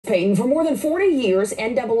Peyton. For more than 40 years,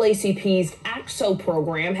 NAACP's ACT-SO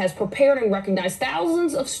program has prepared and recognized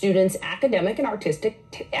thousands of students' academic and artistic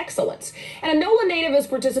excellence. And Enola native is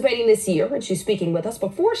participating this year, and she's speaking with us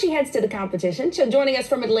before she heads to the competition. Joining us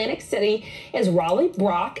from Atlantic City is Raleigh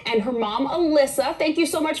Brock and her mom, Alyssa. Thank you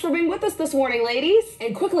so much for being with us this morning, ladies.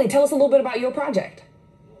 And quickly, tell us a little bit about your project.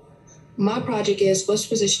 My project is which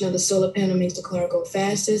position of the solar panel makes the car go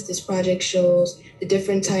fastest. This project shows the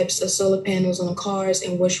different types of solar panels on the cars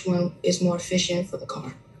and which one is more efficient for the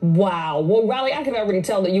car. Wow. Well, Raleigh, I can already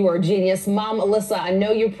tell that you are a genius. Mom, Alyssa, I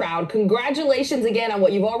know you're proud. Congratulations again on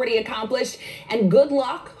what you've already accomplished, and good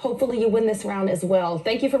luck. Hopefully you win this round as well.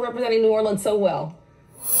 Thank you for representing New Orleans so well.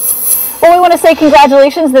 Well, we want to say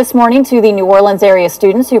congratulations this morning to the New Orleans area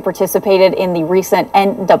students who participated in the recent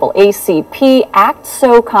NAACP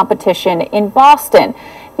ACT-SO competition in Boston.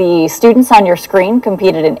 The students on your screen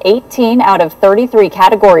competed in 18 out of 33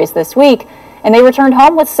 categories this week, and they returned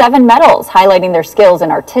home with 7 medals, highlighting their skills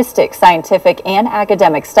in artistic, scientific, and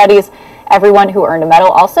academic studies. Everyone who earned a medal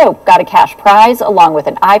also got a cash prize along with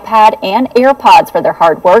an iPad and AirPods for their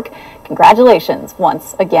hard work. Congratulations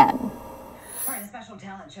once again.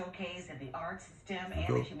 Talent showcase in the arts, STEM, and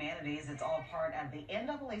the humanities. It's all part of the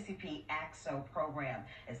NAACP ACT-SO program.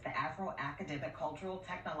 It's the Afro-Academic, Cultural,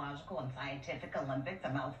 Technological, and Scientific Olympics, a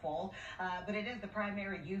mouthful, but it is the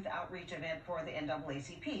primary youth outreach event for the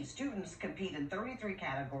NAACP. Students compete in 33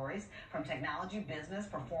 categories, from technology, business,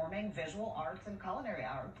 performing, visual arts, and culinary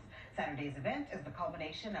arts. Saturday's event is the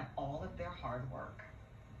culmination of all of their hard work.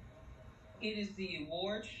 It is the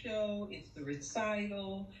award show, it's the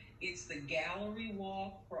recital, it's the gallery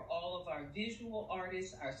walk for all of our visual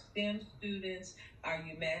artists, our STEM students, our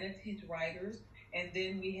humanities writers, and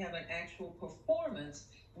then we have an actual performance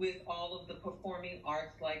with all of the performing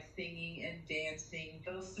arts like singing and dancing.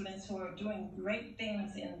 Those students who are doing great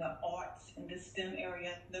things in the arts, in the STEM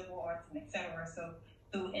area, liberal arts, and etc. So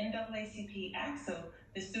through NAACP ACT-SO,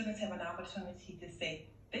 the students have an opportunity to say,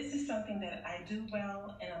 this is something that I do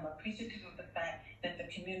well, and I'm appreciative of the fact that the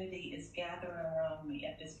community is gathering around me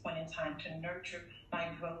at this point in time to nurture my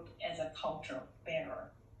growth as a cultural bearer.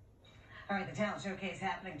 All right, the talent showcase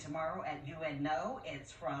happening tomorrow at UNO.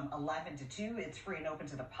 It's from 11 to 2. It's free and open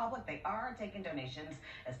to the public. They are taking donations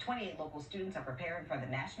as 28 local students are preparing for the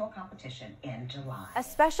national competition in July. A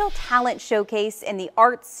special talent showcase in the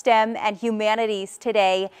arts, STEM, and humanities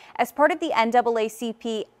today as part of the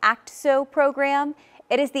NAACP ACT-SO program.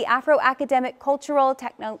 It is the Afro-Academic, Cultural,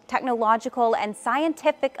 Technological, and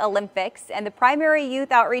Scientific Olympics and the primary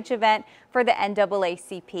youth outreach event for the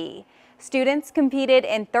NAACP. Students competed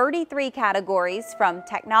in 33 categories from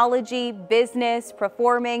technology, business,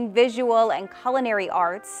 performing, visual, and culinary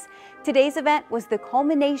arts. Today's event was the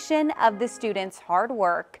culmination of the students' hard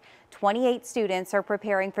work. 28 students are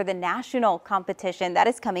preparing for the national competition that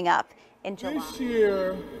is coming up in July. This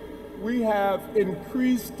year, we have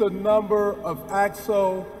increased the number of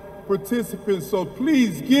ACT-SO participants, so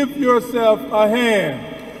please give yourself a hand.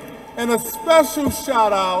 And a special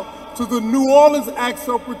shout out to the New Orleans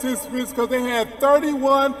ACT-SO participants because they had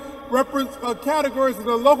 31 categories in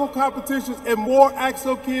the local competitions and more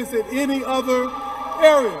ACT-SO kids than any other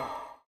area.